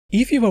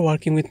If you are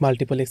working with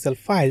multiple Excel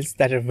files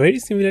that are very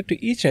similar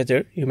to each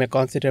other, you may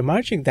consider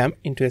merging them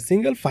into a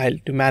single file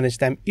to manage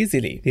them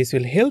easily. This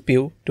will help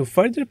you to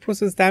further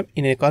process them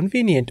in a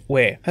convenient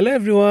way. Hello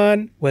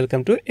everyone,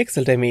 welcome to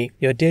Exceldemy,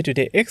 your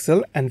day-to-day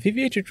Excel and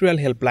VBA tutorial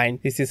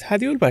helpline. This is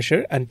Hadiul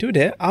Bashar and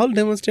today I'll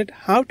demonstrate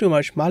how to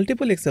merge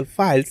multiple Excel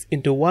files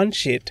into one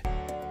sheet.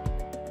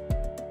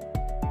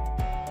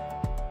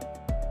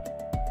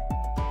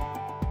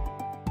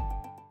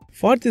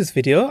 For this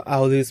video, I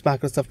will use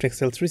Microsoft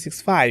Excel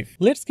 365.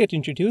 Let's get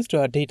introduced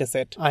to our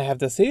dataset. I have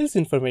the sales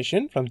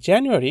information from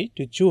January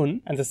to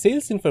June and the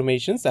sales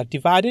informations are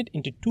divided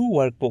into two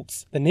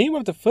workbooks. The name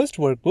of the first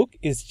workbook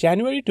is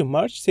January to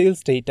March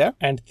sales data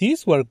and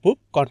this workbook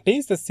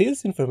contains the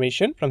sales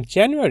information from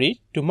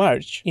January to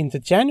March. In the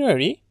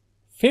January,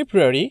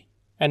 February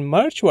and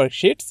March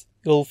worksheets,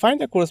 you will find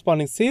the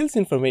corresponding sales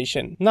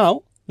information.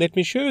 Now, let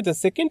me show you the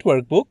second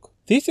workbook.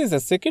 This is the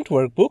second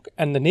workbook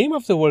and the name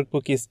of the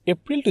workbook is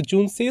April to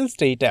June sales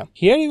data.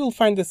 Here you will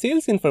find the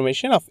sales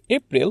information of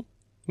April,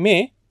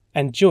 May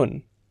and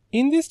June.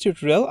 In this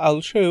tutorial, I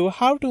will show you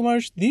how to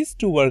merge these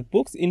two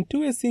workbooks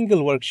into a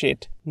single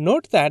worksheet.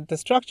 Note that the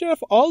structure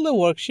of all the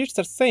worksheets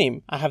are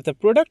same. I have the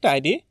product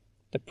ID,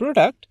 the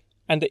product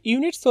and the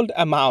unit sold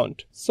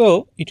amount.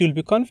 So it will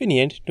be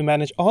convenient to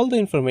manage all the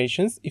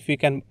informations if we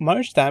can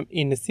merge them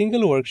in a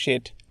single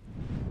worksheet.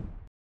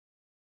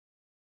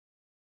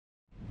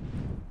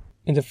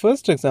 In the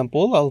first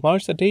example, I'll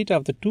merge the data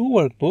of the two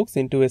workbooks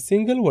into a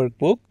single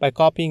workbook by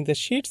copying the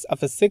sheets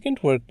of the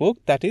second workbook,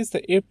 that is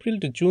the April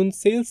to June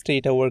sales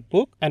data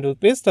workbook, and will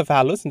paste the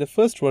values in the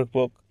first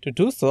workbook. To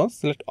do so,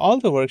 select all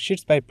the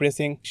worksheets by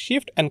pressing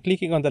Shift and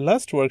clicking on the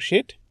last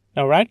worksheet.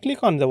 Now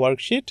right-click on the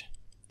worksheet.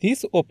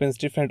 This opens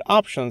different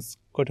options.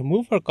 Go to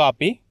Move or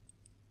Copy.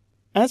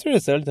 As a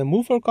result, the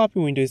Move or Copy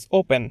window is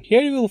open.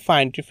 Here you will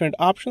find different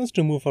options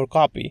to move or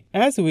copy.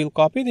 As we will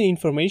copy the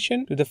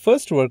information to the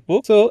first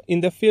workbook, so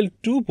in the field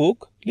To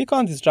Book, click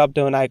on this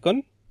drop-down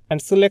icon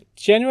and select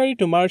January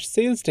to March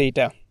sales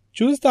data.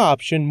 Choose the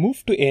option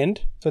Move to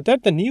End so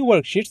that the new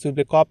worksheets will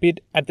be copied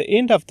at the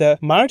end of the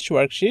March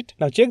worksheet.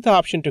 Now check the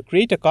option to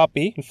create a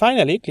copy and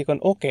finally click on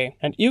OK.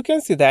 And you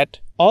can see that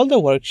all the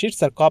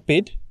worksheets are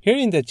copied here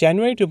in the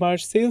January to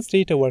March sales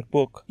data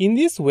workbook. In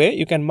this way,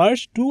 you can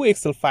merge two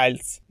Excel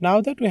files.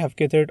 Now that we have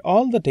gathered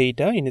all the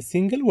data in a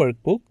single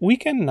workbook, we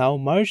can now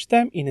merge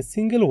them in a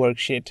single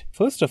worksheet.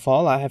 First of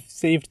all, I have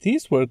saved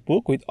this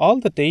workbook with all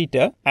the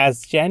data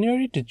as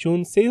January to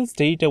June sales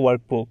data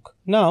workbook.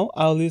 Now,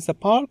 I will use the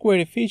Power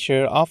Query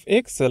feature of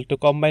Excel to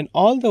combine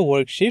all the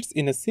worksheets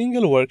in a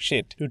single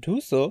worksheet. To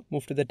do so,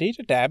 move to the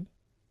Data tab.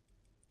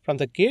 From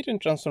the Get and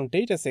Transform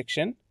Data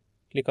section,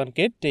 click on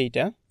Get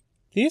Data.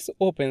 This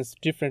opens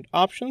different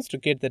options to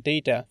get the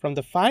data. From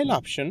the File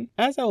option,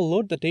 as I will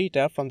load the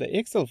data from the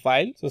Excel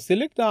file, so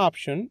select the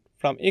option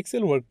from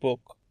Excel Workbook.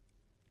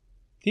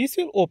 This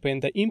will open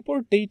the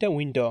Import Data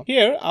window.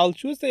 Here, I'll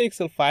choose the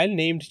Excel file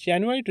named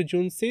January to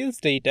June sales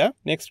data.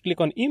 Next,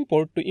 click on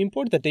Import to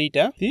import the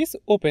data. This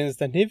opens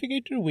the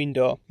Navigator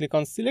window. Click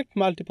on Select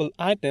Multiple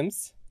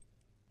Items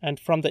and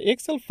from the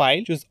Excel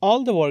file, choose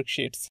all the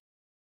worksheets.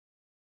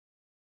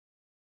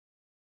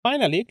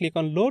 Finally, click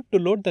on Load to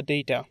load the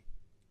data.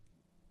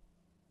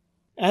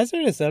 As a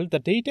result, the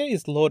data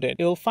is loaded.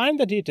 You will find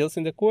the details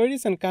in the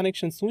Queries and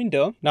Connections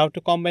window. Now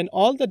to combine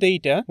all the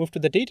data, move to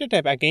the Data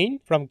tab again.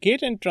 From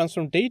Get and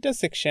Transform Data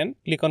section,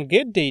 click on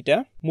Get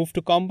Data, move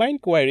to Combine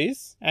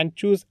Queries and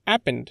choose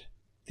Append.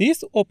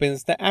 This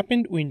opens the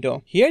Append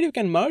window. Here you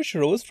can merge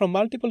rows from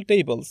multiple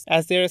tables.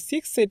 As there are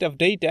 6 sets of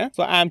data,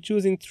 so I am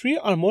choosing 3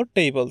 or more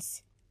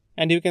tables.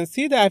 And you can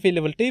see the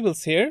available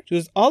tables here.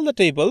 Choose all the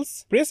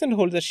tables, press and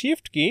hold the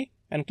Shift key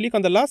and click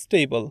on the last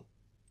table.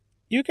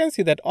 You can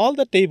see that all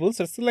the tables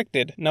are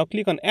selected. Now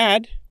click on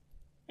Add.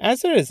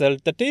 As a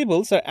result, the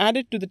tables are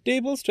added to the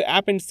Tables to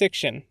Append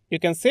section. You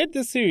can set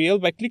the serial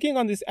by clicking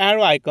on these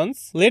arrow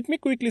icons. Let me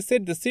quickly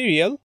set the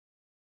serial.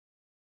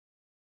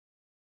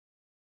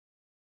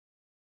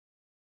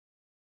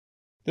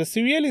 The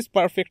serial is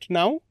perfect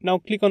now. Now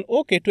click on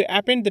OK to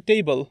append the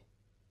table.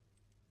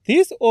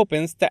 This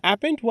opens the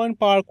Append 1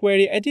 Power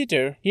Query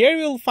editor. Here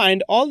you will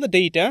find all the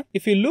data.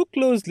 If you look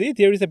closely,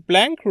 there is a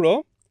blank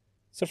row.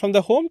 So from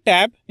the Home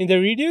tab, in the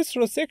Reduce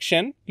Row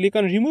section, click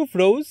on Remove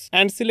Rows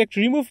and select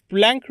Remove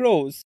Blank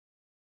Rows.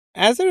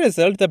 As a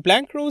result, the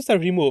blank rows are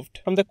removed.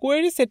 From the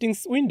Query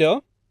Settings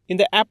window, in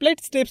the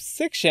Applied Steps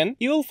section,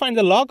 you will find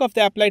the log of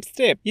the applied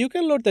step. You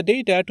can load the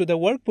data to the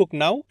workbook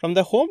now. From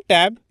the Home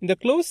tab, in the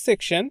Close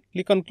section,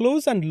 click on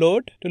Close and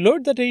Load. To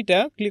load the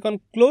data, click on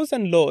Close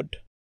and Load.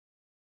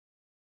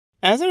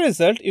 As a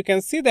result, you can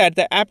see that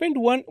the Append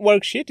 1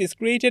 worksheet is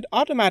created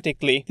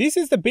automatically. This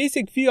is the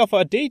basic view of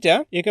our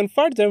data. You can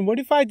further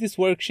modify this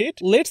worksheet.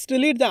 Let's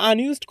delete the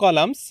unused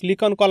columns.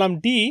 Click on column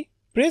D,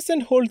 press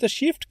and hold the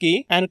Shift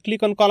key and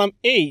click on column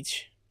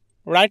H.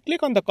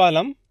 Right-click on the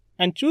column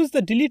and choose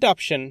the Delete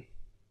option.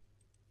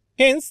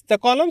 Hence, the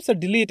columns are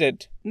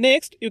deleted.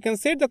 Next, you can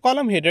set the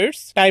column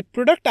headers. Type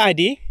Product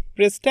ID,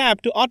 press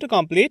Tab to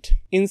autocomplete.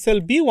 In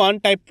cell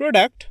B1, type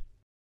Product.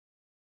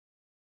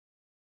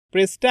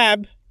 Press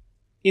Tab.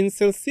 In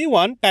cell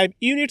C1, type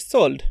units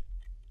sold.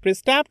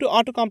 Press tab to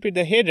autocomplete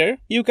the header.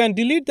 You can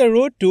delete the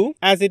row 2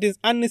 as it is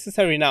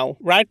unnecessary now.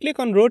 Right-click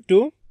on row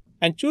 2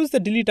 and choose the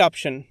delete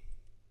option.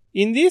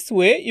 In this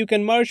way, you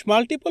can merge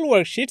multiple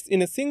worksheets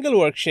in a single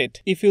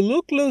worksheet. If you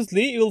look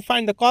closely, you will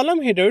find the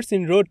column headers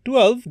in row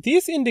 12.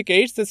 This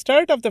indicates the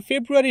start of the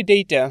February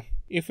data.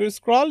 If you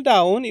scroll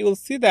down, you will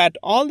see that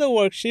all the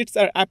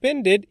worksheets are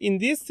appended in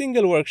this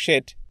single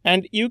worksheet.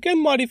 And you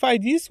can modify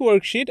this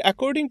worksheet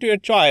according to your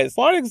choice.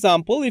 For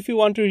example, if you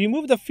want to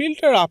remove the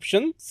filter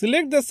option,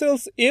 select the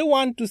cells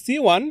A1 to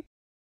C1,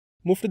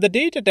 move to the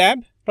Data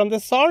tab. From the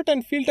sort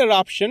and filter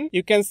option,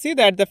 you can see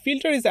that the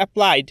filter is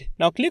applied.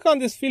 Now click on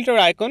this filter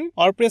icon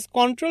or press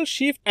Ctrl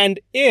Shift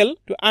and L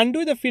to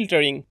undo the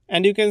filtering.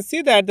 And you can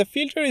see that the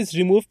filter is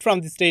removed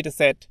from this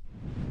dataset.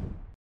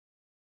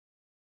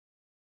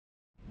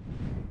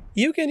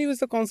 You can use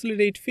the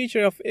Consolidate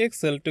feature of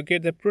Excel to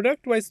get the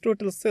product-wise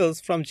total sales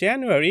from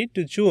January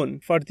to June.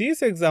 For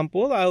this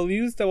example, I will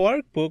use the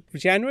workbook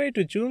January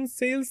to June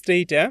sales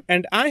data,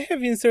 and I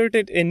have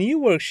inserted a new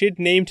worksheet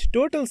named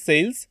Total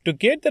Sales to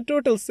get the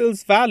total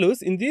sales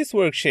values in this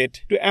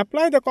worksheet. To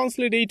apply the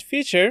Consolidate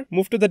feature,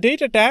 move to the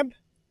Data tab.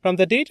 From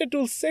the Data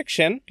Tools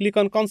section, click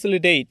on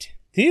Consolidate.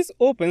 This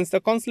opens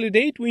the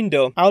Consolidate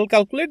window. I will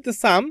calculate the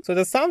sum, so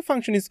the sum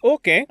function is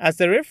OK. As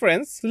the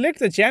reference, select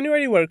the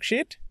January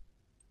worksheet.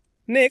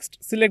 Next,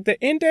 select the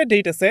entire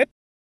dataset.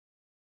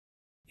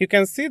 You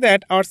can see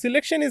that our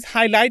selection is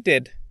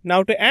highlighted.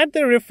 Now to add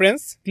the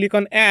reference, click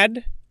on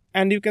Add,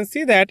 and you can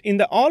see that in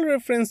the All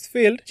Reference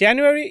field,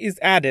 January is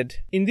added.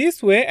 In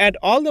this way, add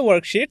all the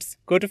worksheets,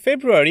 go to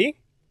February,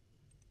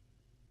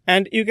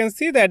 and you can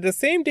see that the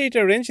same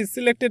data range is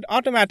selected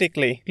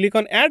automatically. Click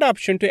on Add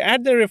option to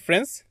add the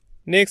reference.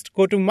 Next,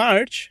 go to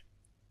March,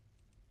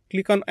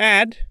 click on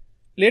Add.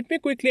 Let me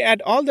quickly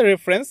add all the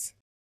reference.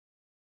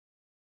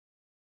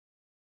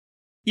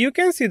 You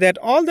can see that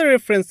all the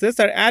references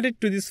are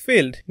added to this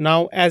field.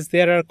 Now, as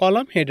there are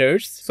column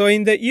headers, so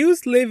in the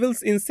Use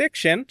Labels in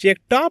section, check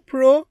top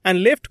row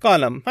and left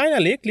column.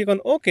 Finally, click on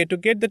OK to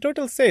get the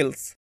total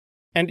sales.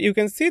 And you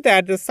can see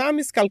that the sum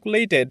is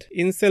calculated.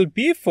 In cell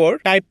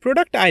B4, type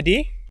product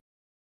ID.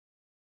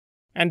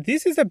 And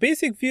this is a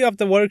basic view of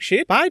the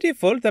worksheet. By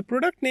default, the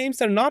product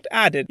names are not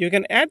added. You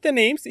can add the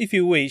names if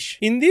you wish.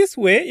 In this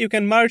way, you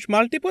can merge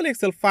multiple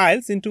Excel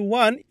files into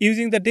one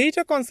using the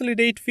Data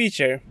Consolidate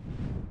feature.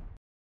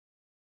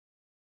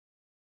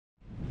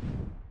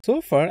 So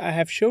far, I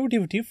have showed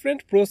you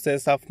different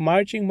process of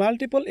merging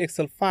multiple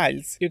Excel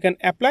files. You can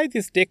apply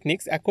these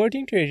techniques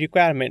according to your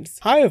requirements.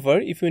 However,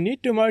 if you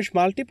need to merge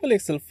multiple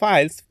Excel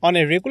files on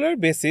a regular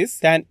basis,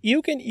 then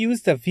you can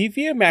use the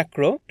VBA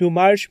macro to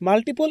merge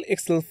multiple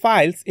Excel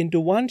files into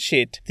one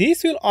sheet.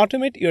 This will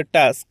automate your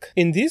task.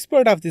 In this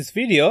part of this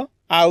video,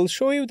 I'll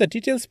show you the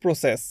details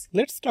process.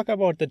 Let's talk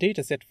about the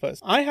dataset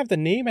first. I have the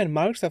name and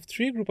marks of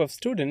 3 groups of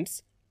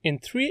students in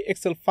 3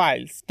 Excel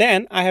files.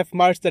 Then I have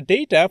merged the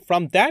data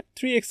from that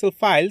 3 Excel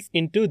files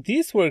into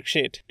this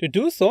worksheet. To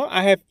do so,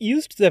 I have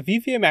used the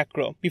VBA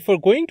macro. Before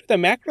going to the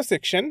macro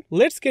section,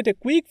 let's get a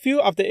quick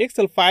view of the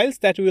Excel files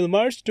that we will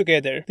merge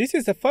together. This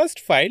is the first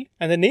file,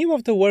 and the name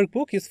of the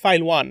workbook is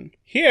file 1.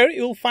 Here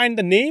you will find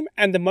the name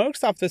and the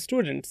marks of the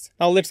students.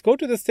 Now let's go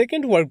to the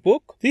second workbook.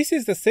 This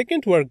is the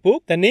second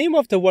workbook. The name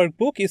of the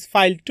workbook is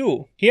file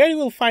 2. Here you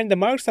will find the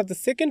marks of the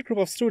second group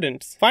of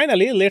students.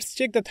 Finally, let's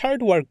check the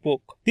third workbook.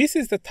 This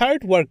is the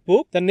third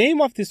workbook. The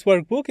name of this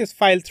workbook is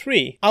file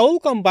 3. I will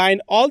combine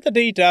all the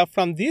data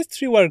from these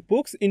 3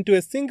 workbooks into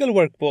a single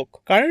workbook.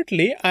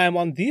 Currently, I am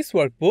on this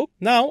workbook.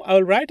 Now I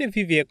will write a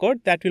VBA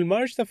code that will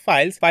merge the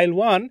files file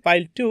 1,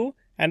 file 2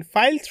 and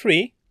file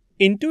 3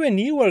 into a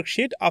new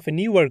worksheet of a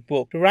new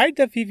workbook. To write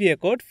the VBA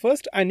code,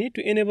 first I need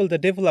to enable the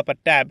Developer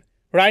tab.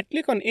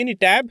 Right-click on any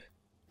tab,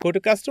 go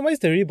to Customize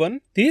the ribbon.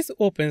 This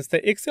opens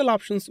the Excel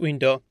options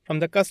window.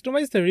 From the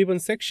Customize the ribbon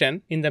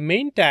section, in the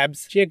main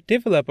tabs, check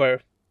Developer.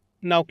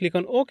 Now click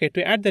on OK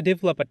to add the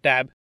Developer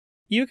tab.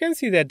 You can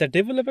see that the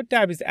Developer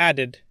tab is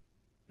added.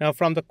 Now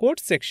from the Code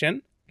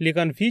section, click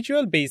on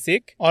Visual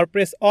Basic or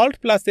press Alt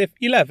plus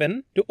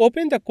F11 to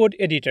open the code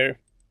editor.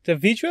 The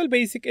Visual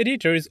Basic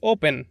editor is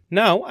open.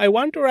 Now I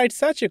want to write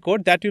such a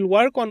code that will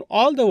work on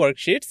all the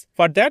worksheets.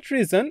 For that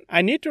reason,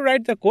 I need to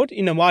write the code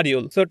in a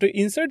module. So to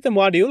insert the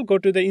module, go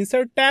to the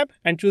Insert tab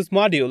and choose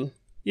Module.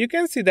 You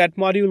can see that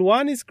module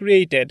 1 is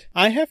created.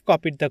 I have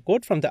copied the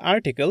code from the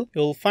article.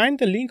 You will find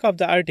the link of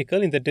the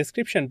article in the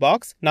description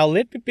box. Now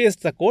let me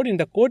paste the code in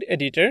the code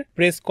editor.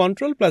 Press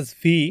Ctrl plus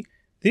V.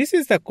 This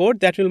is the code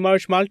that will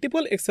merge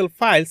multiple Excel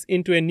files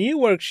into a new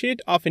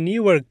worksheet of a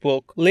new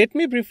workbook. Let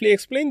me briefly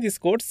explain this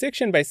code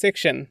section by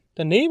section.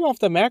 The name of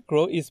the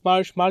macro is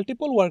merge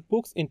multiple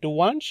workbooks into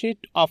one sheet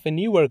of a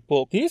new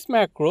workbook. This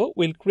macro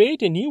will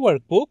create a new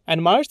workbook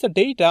and merge the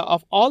data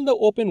of all the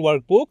open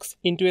workbooks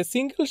into a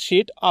single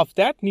sheet of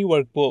that new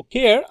workbook.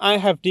 Here I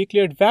have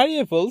declared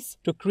variables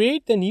to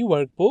create the new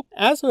workbook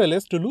as well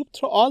as to loop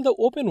through all the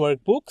open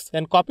workbooks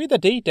and copy the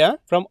data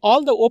from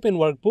all the open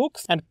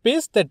workbooks and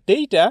paste the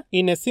data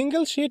in a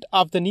single sheet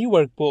of the new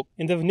workbook.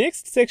 In the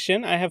next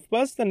section, I have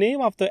passed the name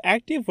of the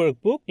active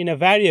workbook in a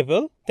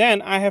variable.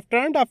 Then I have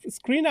turned off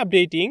screen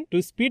updating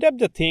to speed up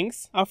the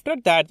things. After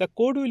that, the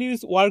code will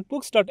use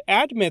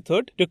workbooks.add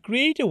method to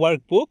create a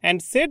workbook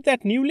and set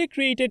that newly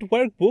created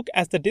workbook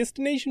as the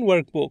destination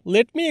workbook.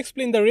 Let me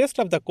explain the rest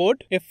of the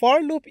code. A for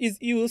loop is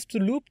used to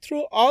loop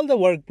through all the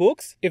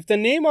workbooks. If the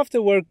name of the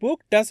workbook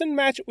doesn't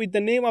match with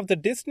the name of the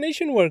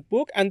destination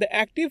workbook and the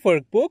active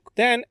workbook,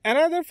 then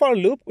another for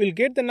loop will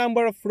get the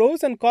number of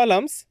rows and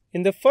columns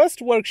in the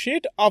first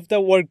worksheet of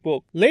the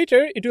workbook.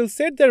 Later, it will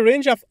set the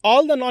range of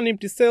all the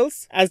non-empty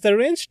cells as the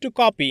range to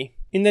copy.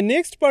 In the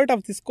next part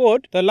of this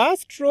code, the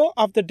last row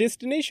of the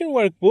destination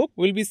workbook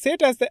will be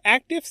set as the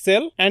active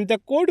cell and the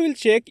code will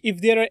check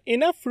if there are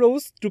enough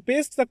rows to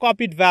paste the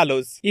copied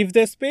values. If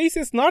the space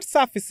is not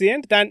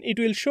sufficient, then it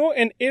will show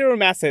an error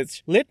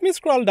message. Let me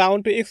scroll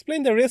down to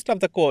explain the rest of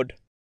the code.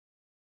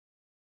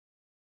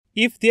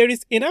 If there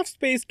is enough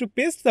space to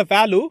paste the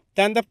value,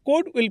 then the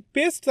code will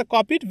paste the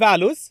copied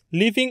values,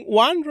 leaving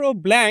one row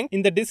blank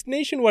in the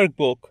destination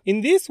workbook. In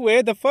this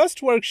way, the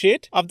first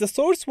worksheet of the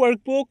source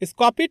workbook is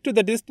copied to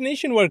the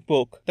destination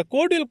workbook. The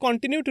code will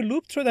continue to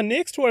loop through the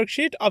next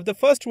worksheet of the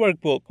first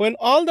workbook. When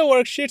all the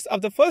worksheets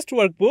of the first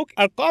workbook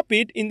are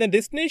copied in the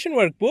destination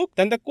workbook,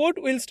 then the code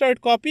will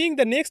start copying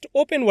the next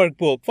open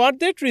workbook. For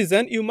that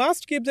reason, you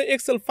must keep the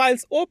Excel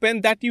files open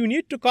that you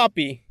need to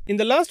copy. In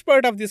the last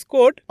part of this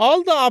code,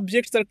 all the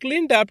objects are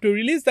cleaned up to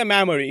release the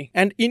memory.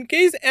 And in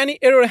case any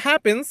error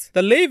happens,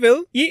 the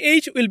label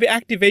EH will be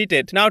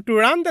activated. Now to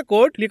run the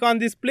code, click on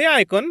this play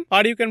icon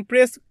or you can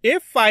press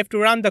F5 to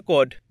run the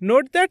code.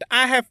 Note that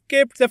I have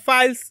kept the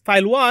files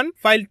file1,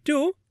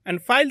 file2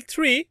 and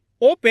file3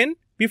 open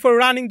before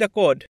running the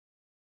code.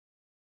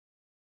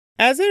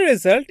 As a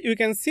result, you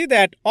can see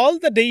that all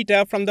the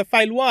data from the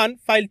file1,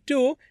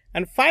 file2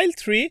 and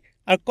file3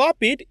 are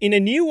copied in a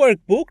new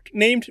workbook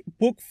named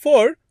Book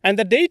 4 and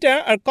the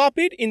data are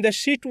copied in the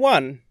sheet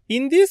 1.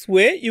 In this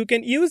way, you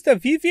can use the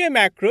VBA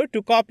macro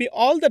to copy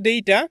all the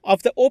data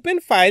of the open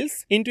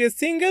files into a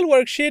single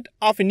worksheet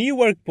of a new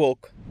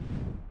workbook.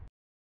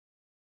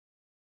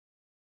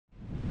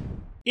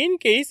 In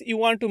case you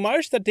want to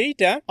merge the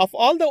data of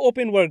all the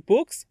open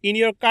workbooks in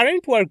your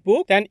current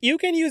workbook, then you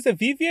can use the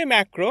VBA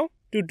macro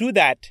to do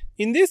that.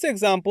 In this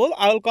example,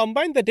 I will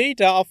combine the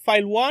data of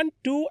file 1,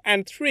 2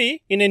 and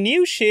 3 in a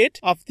new sheet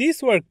of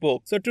this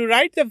workbook. So to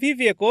write the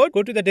VBA code,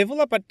 go to the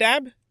Developer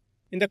tab.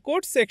 In the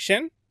Code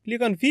section,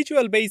 click on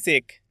Visual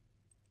Basic.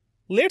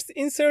 Let's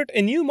insert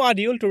a new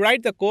module to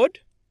write the code.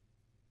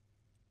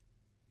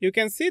 You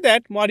can see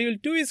that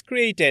module 2 is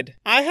created.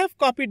 I have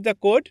copied the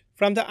code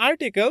from the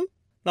article.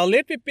 Now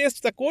let me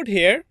paste the code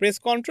here. Press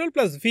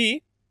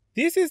Ctrl+V.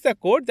 This is the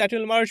code that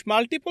will merge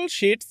multiple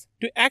sheets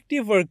to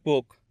active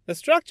workbook. The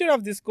structure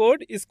of this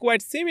code is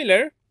quite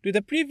similar to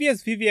the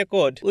previous VBA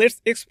code.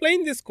 Let's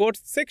explain this code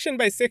section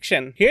by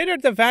section. Here are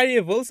the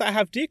variables I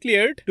have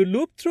declared to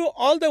loop through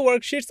all the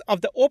worksheets of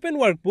the open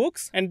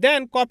workbooks and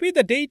then copy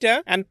the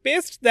data and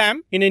paste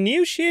them in a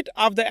new sheet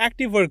of the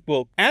active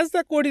workbook. As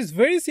the code is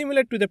very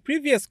similar to the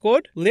previous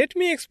code, let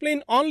me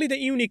explain only the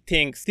unique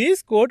things.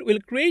 This code will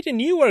create a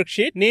new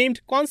worksheet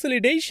named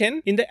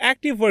Consolidation in the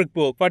active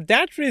workbook. For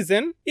that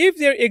reason, if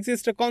there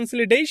exists a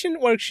consolidation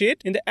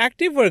worksheet in the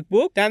active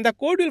workbook, then the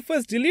code will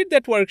first delete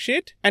that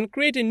worksheet and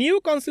create a new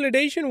consolidation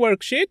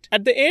worksheet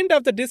at the end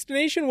of the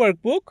destination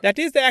workbook, that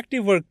is the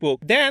active workbook.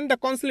 Then the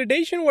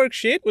consolidation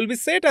worksheet will be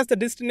set as the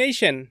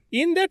destination.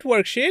 In that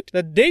worksheet,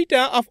 the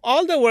data of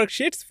all the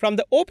worksheets from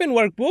the open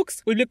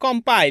workbooks will be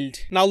compiled.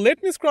 Now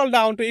let me scroll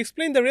down to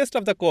explain the rest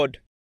of the code.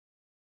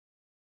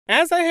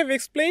 As I have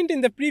explained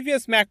in the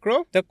previous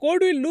macro, the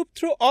code will loop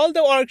through all the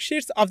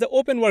worksheets of the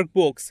open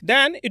workbooks.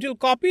 Then it will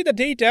copy the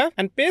data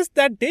and paste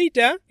that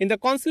data in the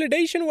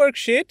consolidation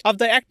worksheet of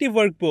the active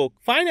workbook.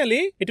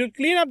 Finally, it will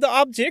clean up the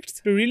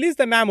objects to release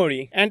the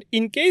memory. And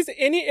in case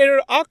any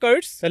error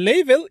occurs, the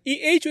label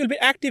EH will be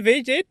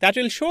activated that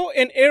will show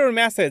an error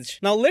message.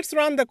 Now let's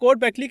run the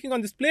code by clicking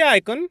on this play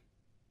icon.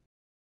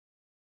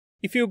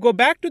 If you go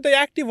back to the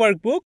active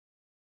workbook,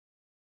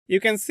 you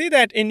can see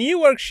that a new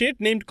worksheet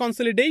named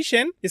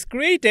Consolidation is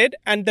created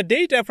and the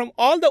data from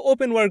all the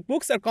open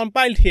workbooks are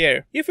compiled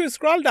here. If you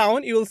scroll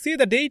down, you will see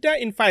the data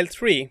in file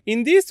 3.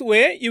 In this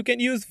way, you can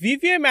use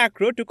VBA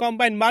macro to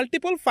combine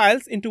multiple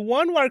files into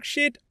one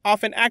worksheet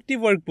of an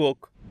active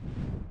workbook.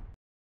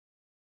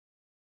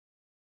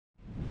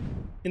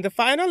 In the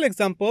final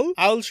example,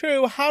 I will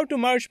show you how to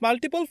merge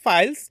multiple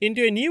files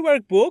into a new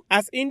workbook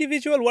as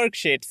individual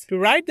worksheets. To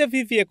write the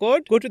VBA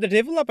code, go to the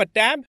Developer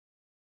tab.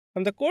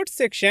 From the Code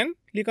section,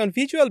 click on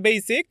Visual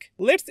Basic.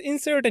 Let's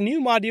insert a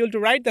new module to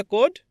write the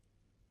code.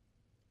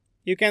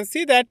 you can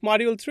see that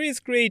module 3 is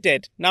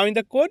created. Now in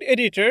the code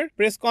editor,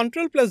 press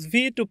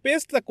Ctrl+V to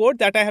paste the code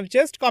that I have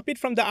just copied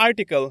from the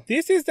article.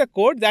 This is the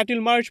code that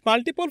will merge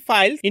multiple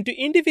files into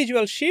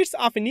individual sheets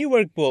of a new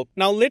workbook.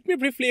 Now let me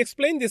briefly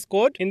explain this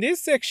code. In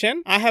this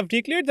section, I have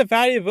declared the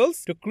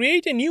variables to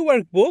create a new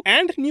workbook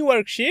and new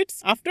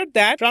worksheets. After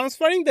that,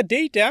 transferring the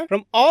data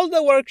from all the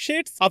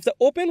worksheets of the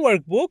open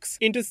workbooks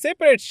into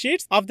separate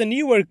sheets of the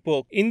new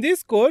workbook. In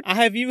this code, I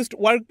have used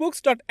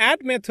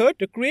workbooks.add method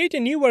to create a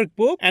new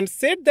workbook and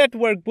set that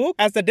workbook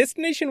as the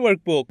destination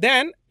workbook.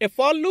 Then a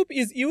for loop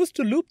is used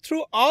to loop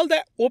through all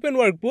the open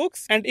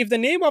workbooks, and if the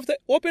name of the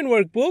open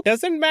workbook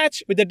doesn't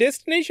match with the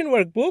destination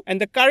workbook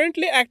and the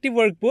currently active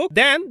workbook,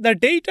 then the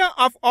data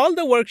of all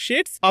the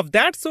worksheets of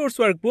that source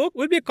workbook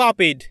will be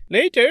copied.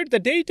 Later, the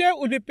data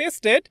will be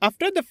pasted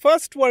after the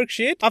first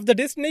worksheet of the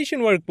destination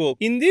workbook.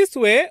 In this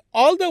way,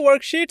 all the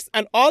worksheets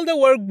and all the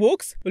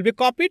workbooks will be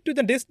copied to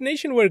the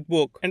destination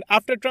workbook. And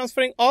after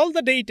transferring all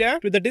the data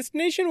to the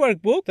destination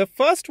workbook, the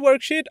first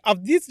worksheet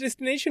of this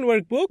destination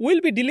workbook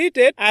will be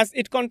deleted as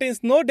it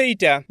contains no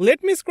data.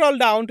 Let me scroll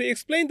down to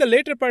explain the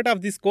later part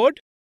of this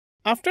code.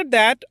 After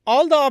that,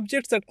 all the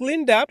objects are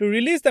cleaned up to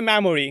release the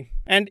memory.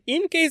 And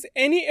in case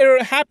any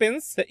error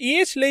happens, the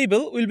EH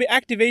label will be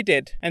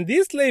activated. And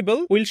this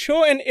label will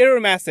show an error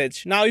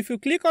message. Now if you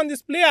click on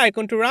this play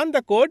icon to run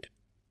the code,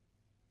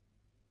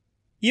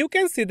 you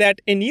can see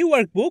that a new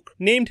workbook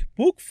named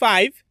Book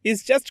 5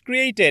 is just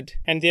created.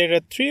 And there are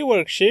 3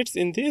 worksheets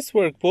in this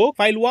workbook: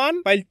 File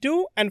 1, File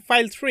 2 and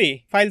File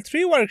 3. File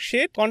 3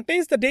 worksheet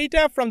contains the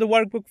data from the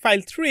workbook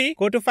File 3.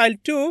 Go to File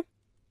 2.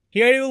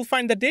 Here you will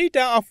find the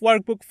data of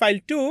workbook File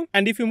 2.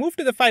 And if you move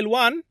to the File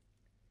 1,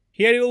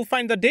 here you will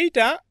find the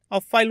data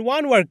of File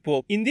 1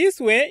 workbook. In this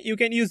way, you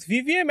can use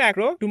VBA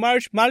macro to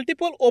merge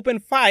multiple open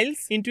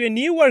files into a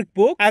new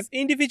workbook as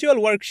individual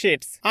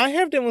worksheets. I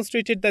have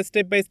demonstrated the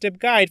step-by-step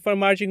guide for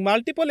merging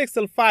multiple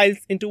Excel files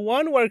into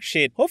one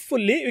worksheet.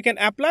 Hopefully, you can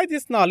apply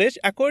this knowledge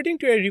according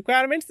to your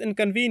requirements and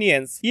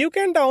convenience. You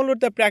can download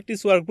the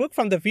practice workbook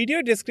from the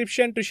video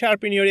description to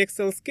sharpen your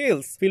Excel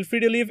skills. Feel free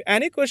to leave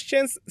any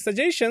questions,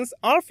 suggestions,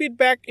 or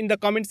feedback in the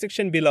comment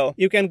section below.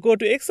 You can go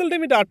to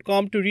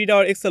exceldemy.com to read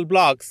our Excel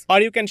blogs, or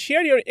you can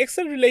share your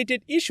Excel-related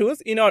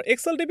issues in our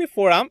Exceldemy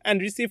forum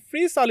and receive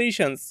free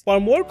solutions. For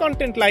more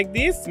content like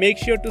this, make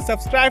sure to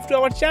subscribe to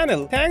our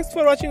channel. Thanks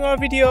for watching our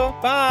video.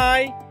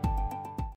 Bye.